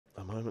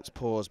Moment's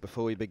pause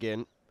before we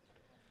begin,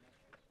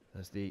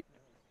 as the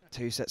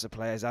two sets of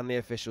players and the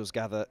officials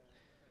gather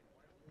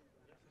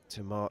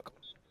to mark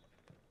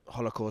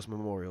Holocaust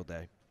Memorial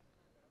Day.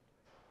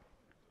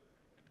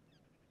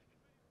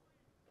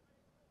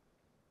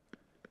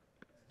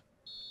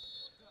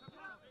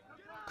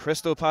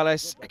 Crystal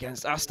Palace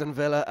against Aston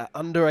Villa at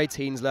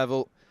under-18s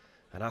level,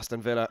 and Aston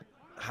Villa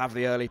have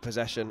the early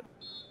possession.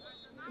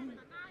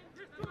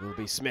 It will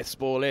be Smith's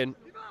ball in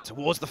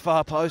towards the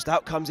far post.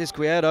 Out comes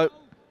Izquierdo.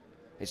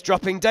 It's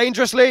dropping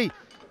dangerously,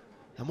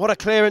 and what a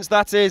clearance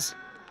that is.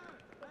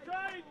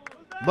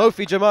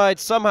 Mofi Jamaid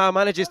somehow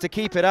manages to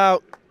keep it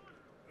out.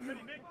 And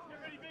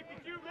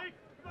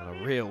a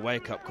real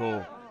wake-up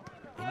call.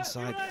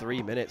 Inside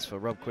 3 minutes for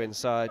Rob Quinn's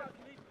side.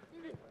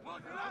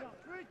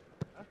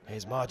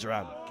 Here's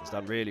Marjoram. He's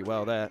done really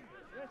well there.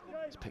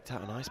 He's picked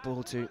out a nice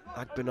ball to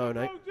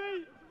Agbenone.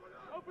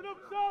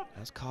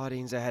 As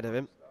Cardines ahead of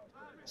him.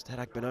 Instead,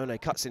 Agbenone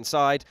cuts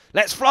inside.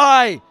 Let's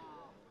fly!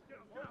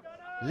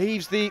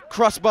 Leaves the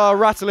crossbar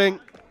rattling.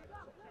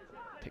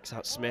 Picks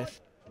out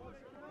Smith.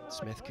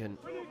 Smith can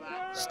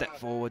step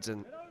forwards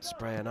and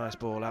spray a nice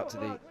ball out to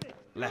the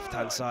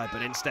left-hand side,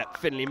 but in step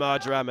Finlay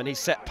Marjoram, and he's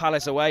set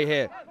Palace away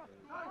here.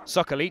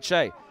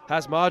 Socoliche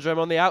has Marjoram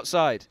on the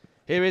outside.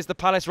 Here is the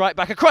Palace right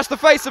back across the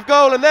face of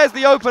goal, and there's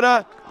the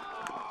opener.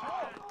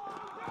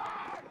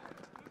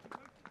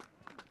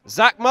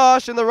 Zach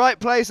Marsh in the right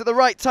place at the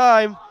right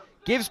time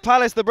gives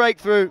Palace the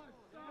breakthrough.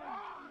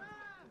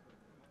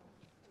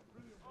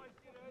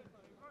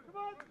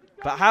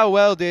 But how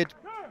well did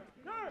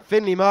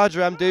Finlay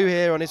Marjoram do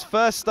here on his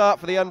first start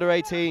for the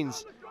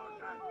under-18s?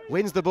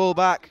 Wins the ball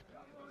back,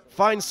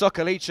 finds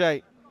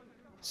Socoliche.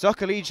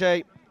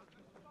 Socoliche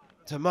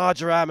to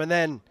Marjoram, and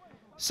then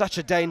such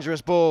a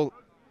dangerous ball.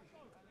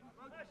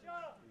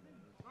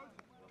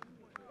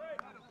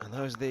 And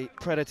those are the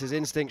Predators'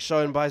 instincts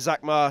shown by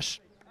Zach Marsh.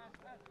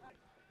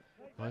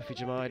 Mofi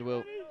Jamaid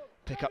will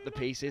pick up the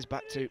pieces,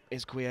 back to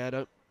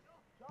Izquierdo.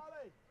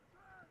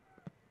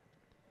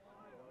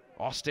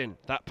 Austin,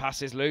 that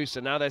pass is loose,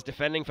 and now there's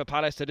defending for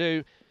Palace to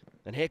do.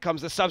 And here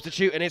comes the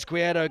substitute, and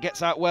Izquierdo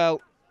gets out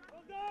well.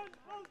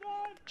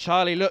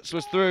 Charlie Lutz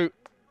was through.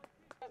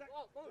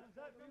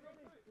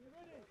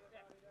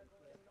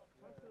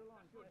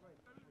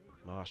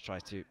 Marsh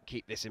tries to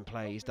keep this in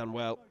play. He's done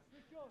well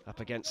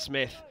up against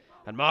Smith.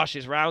 And Marsh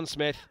is round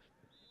Smith.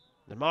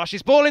 And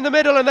Marsh's ball in the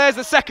middle, and there's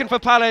the second for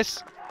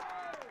Palace.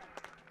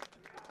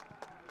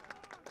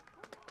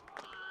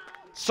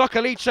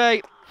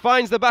 Socoliche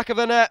finds the back of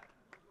the net.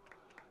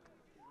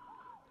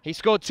 He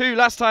scored 2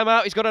 last time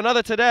out. He's got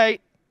another today.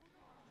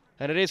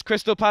 And it is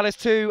Crystal Palace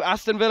 2,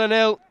 Aston Villa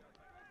 0.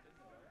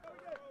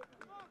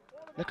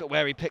 Look at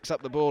where he picks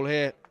up the ball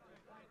here.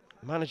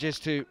 Manages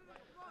to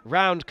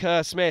round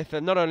Kerr Smith.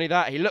 And not only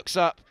that, he looks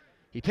up.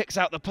 He picks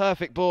out the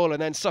perfect ball.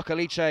 And then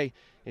Socoliche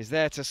is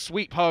there to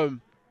sweep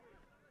home.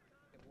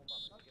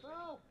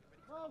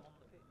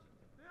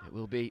 It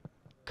will be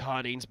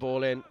Cardines'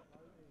 ball in.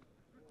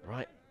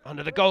 Right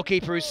under the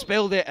goalkeeper, who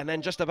spilled it and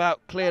then just about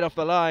cleared off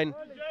the line.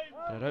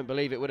 I don't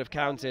believe it would have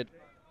counted.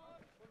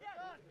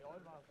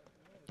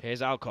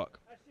 Here's Alcock.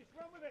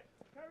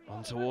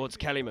 On towards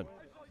Kellyman.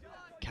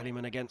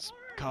 Kellyman against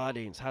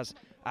Cardines. Has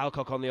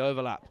Alcock on the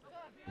overlap.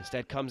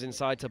 Instead comes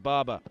inside to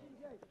Barber.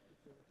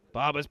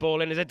 Barber's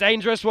ball in is a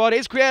dangerous one.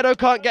 Izquierdo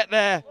can't get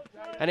there.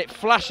 And it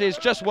flashes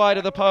just wide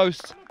of the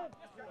post.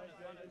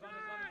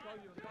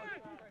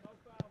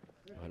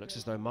 Oh, it looks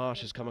as though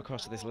Marsh has come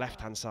across to this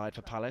left-hand side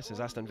for Palace as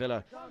Aston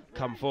Villa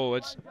come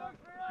forwards.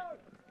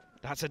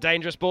 That's a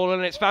dangerous ball,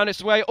 and it's found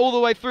its way all the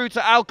way through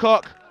to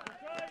Alcock.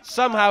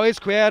 Somehow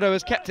Izquierdo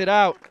has kept it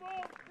out.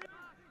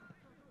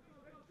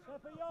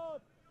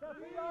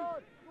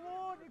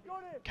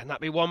 Can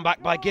that be won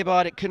back by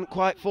Gibbard? It couldn't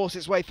quite force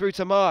its way through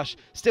to Marsh.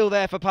 Still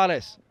there for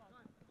Palace.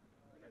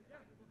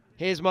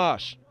 Here's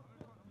Marsh.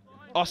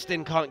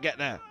 Austin can't get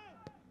there.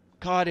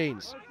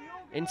 Cardines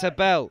into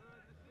Bell.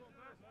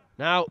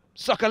 Now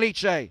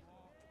Socoliche.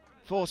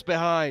 Forced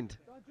behind.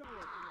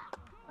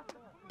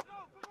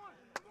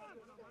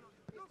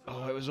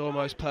 Oh, it was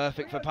almost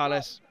perfect for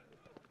Palace.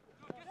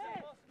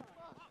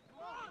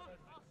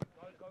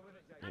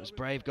 It was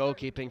brave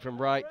goalkeeping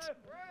from Wright.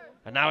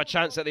 And now a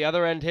chance at the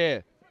other end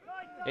here.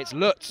 It's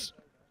Lutz.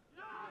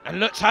 And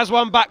Lutz has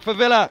one back for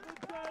Villa.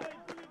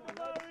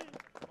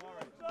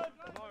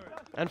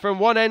 And from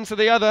one end to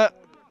the other,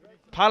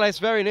 Palace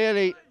very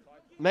nearly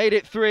made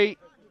it 3.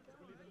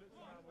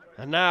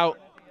 And now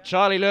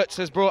Charlie Lutz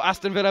has brought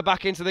Aston Villa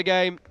back into the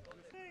game.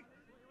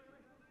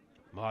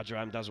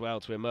 Marjoram does well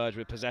to emerge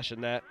with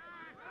possession there.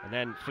 And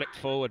then flicked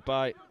forward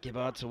by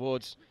Gibbard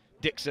towards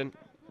Dixon.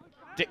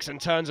 Dixon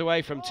turns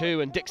away from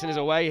 2, and Dixon is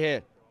away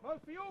here.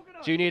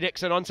 Junior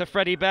Dixon onto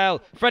Freddie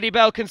Bell. Freddie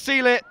Bell can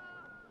seal it.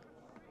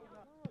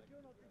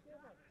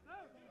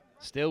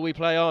 Still we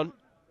play on.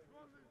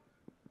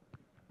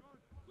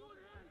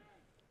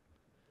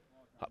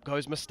 Up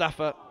goes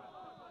Mustafa.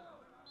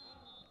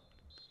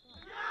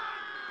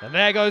 And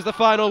there goes the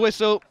final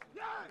whistle.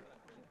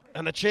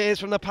 And the cheers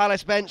from the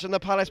Palace bench and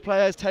the Palace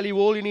players tell you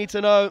all you need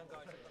to know.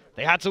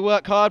 They had to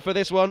work hard for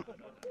this one.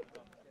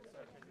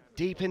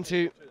 deep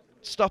into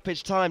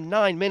stoppage time.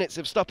 9 minutes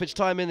of stoppage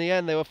time in the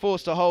end. They were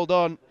forced to hold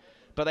on,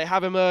 but they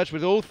have emerged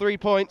with all 3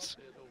 points.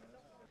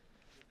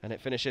 And it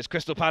finishes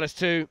Crystal Palace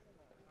 2,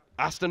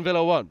 Aston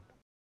Villa 1.